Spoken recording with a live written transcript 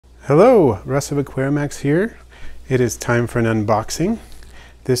Hello, Russ of Aquarimax here. It is time for an unboxing.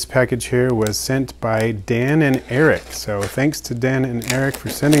 This package here was sent by Dan and Eric. So thanks to Dan and Eric for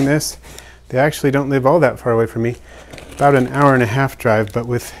sending this. They actually don't live all that far away from me, about an hour-and-a-half drive, but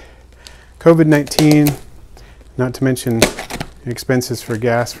with COVID-19, not to mention expenses for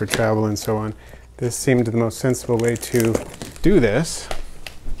gas, for travel, and so on, this seemed the most sensible way to do this.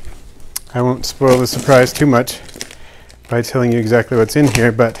 I won't spoil the surprise too much by telling you exactly what's in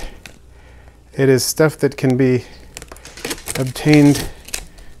here, but it is stuff that can be obtained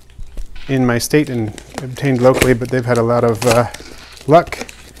in my state and obtained locally, but they've had a lot of luck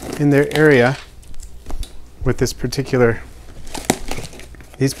in their area with these particular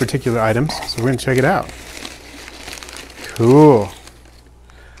items. So we're going to check it out. Cool.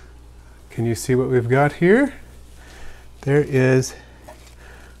 Can you see what we've got here? There is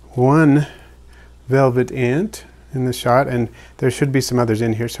one velvet ant in the shot, and there should be some others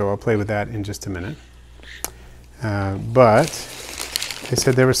in here, so I'll play with that in just a minute. But they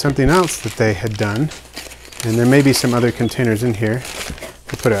said there was something else that they had done, and there may be some other containers in here.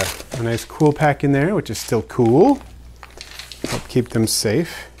 They put a nice cool pack in there, which is still cool. Help keep them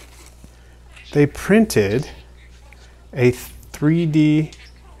safe. They printed a 3D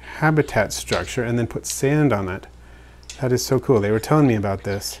habitat structure and then put sand on it. That is so cool. They were telling me about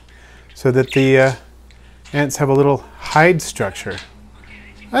this, so that the ants have a little hide structure.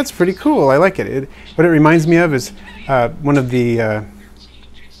 That's pretty cool. I like it. What it reminds me of is one of the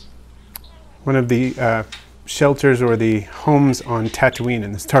shelters or the homes on Tatooine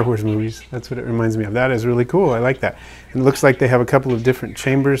in the Star Wars movies. That's what it reminds me of. That is really cool. I like that. And it looks like they have a couple of different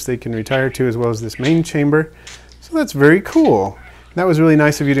chambers they can retire to, as well as this main chamber. So that's very cool. That was really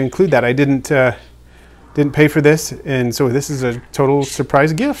nice of you to include that. I didn't pay for this, and so this is a total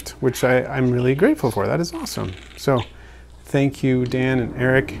surprise gift, which I'm really grateful for. That is awesome. So thank you, Dan and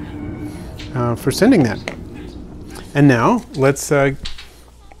Eric, for sending that. And now let's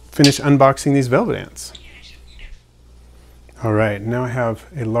finish unboxing these velvet ants. All right, now I have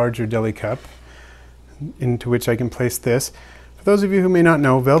a larger deli cup into which I can place this. For those of you who may not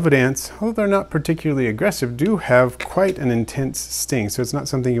know, velvet ants, although they're not particularly aggressive, do have quite an intense sting, so it's not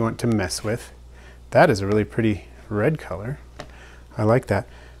something you want to mess with. That is a really pretty red color. I like that.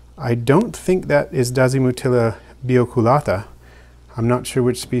 I don't think that is Mutilla bioculata. I'm not sure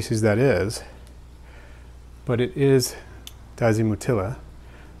which species that is, but it is Mutilla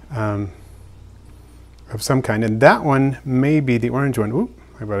of some kind. And that one may be the orange one. Oop,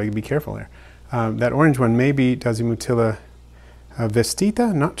 I gotta be careful there. That orange one may be Mutilla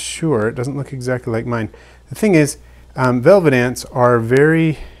vestita. Not sure. It doesn't look exactly like mine. The thing is, velvet ants are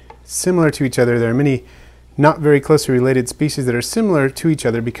very similar to each other. There are many not very closely related species that are similar to each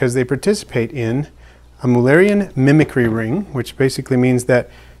other because they participate in a Mullerian mimicry ring, which basically means that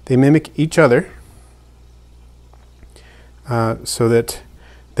they mimic each other so that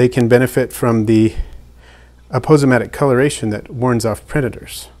they can benefit from the aposematic coloration that warns off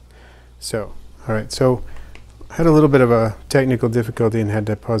predators. So, all right, so I had a little bit of a technical difficulty and had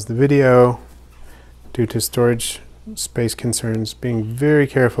to pause the video due to storage space concerns, being very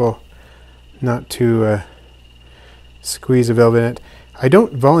careful not to squeeze a velvet ant. I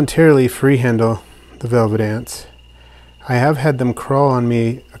don't voluntarily free handle the velvet ants. I have had them crawl on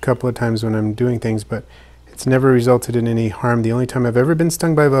me a couple of times when I'm doing things, but it's never resulted in any harm. The only time I've ever been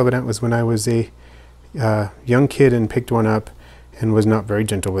stung by a velvet ant was when I was a young kid and picked one up and was not very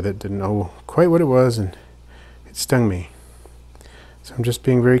gentle with it, didn't know quite what it was, and it stung me. So I'm just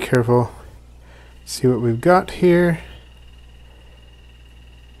being very careful. See what we've got here,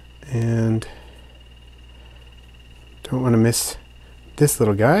 and don't want to miss this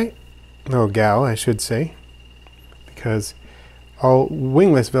little guy, little gal I should say, because all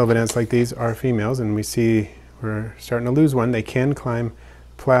wingless velvet ants like these are females, and we see we're starting to lose one. They can climb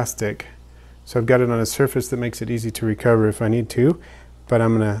plastic, so I've got it on a surface that makes it easy to recover if I need to, but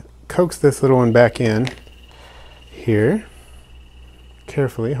I'm going to coax this little one back in here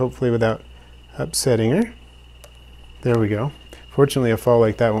carefully, hopefully without upsetting her. There we go. Fortunately, a fall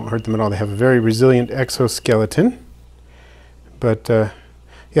like that won't hurt them at all. They have a very resilient exoskeleton. But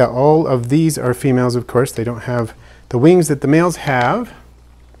yeah, all of these are females, of course. They don't have the wings that the males have.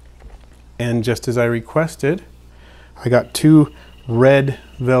 And just as I requested, I got 2 red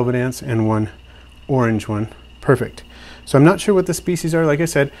velvet ants and 1 orange one. Perfect. So I'm not sure what the species are. Like I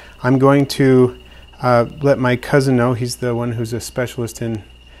said, I'm going to let my cousin know. He's the one who's a specialist in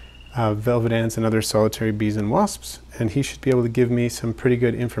velvet ants and other solitary bees and wasps, and he should be able to give me some pretty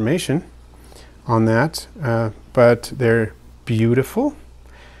good information on that. But they're beautiful,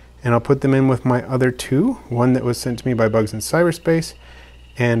 and I'll put them in with my other 2, one that was sent to me by Bugs in Cyberspace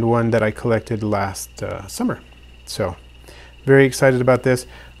and one that I collected last summer. So very excited about this.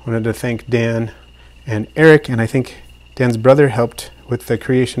 I wanted to thank Dan and Eric, and I think Dan's brother helped with the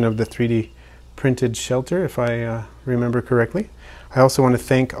creation of the 3D printed shelter, if I remember correctly. I also want to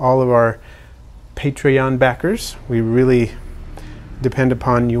thank all of our Patreon backers. We really depend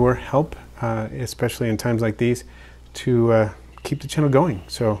upon your help, especially in times like these, to keep the channel going.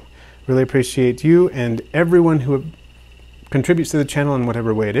 So really appreciate you and everyone who contributes to the channel in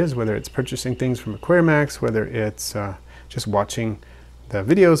whatever way it is, whether it's purchasing things from Aquarimax, whether it's just watching the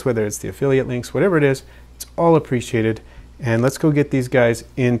videos, whether it's the affiliate links, whatever it is, it's all appreciated. And let's go get these guys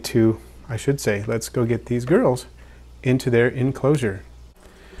into, I should say, let's go get these girls into their enclosure.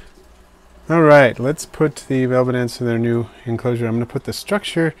 All right, let's put the velvet ants in their new enclosure. I'm going to put the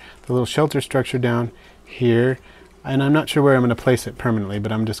structure, the little shelter structure down here. And I'm not sure where I'm going to place it permanently,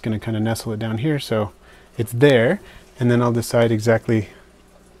 but I'm just going to kind of nestle it down here so it's there. And then I'll decide exactly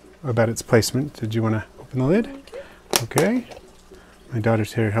about its placement. Did you want to open the lid? Okay. My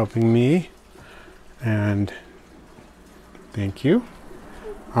daughter's here helping me. And thank you.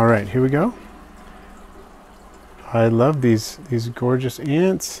 All right, here we go. I love these gorgeous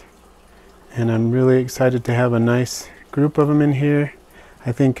ants. And I'm really excited to have a nice group of them in here.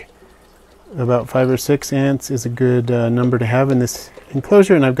 I think about 5 or 6 ants is a good number to have in this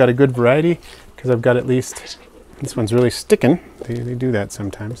enclosure, and I've got a good variety because I've got at least, this one's really sticking. They do that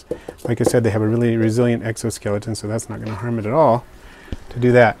sometimes. Like I said, they have a really resilient exoskeleton, so that's not going to harm it at all to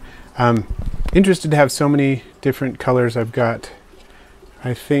do that. Interested to have so many different colors. I've got,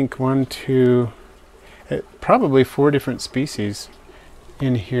 I think, probably 4 different species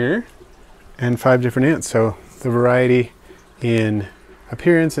in here, and 5 different ants. So the variety in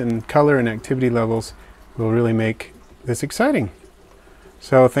appearance and color and activity levels will really make this exciting.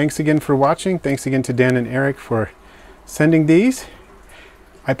 So thanks again for watching. Thanks again to Dan and Eric for sending these.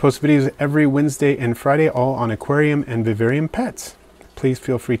 I post videos every Wednesday and Friday, all on aquarium and vivarium pets. Please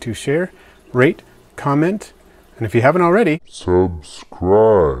feel free to share, rate, comment, and if you haven't already,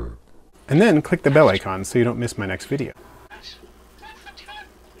 subscribe. And then click the bell icon so you don't miss my next video.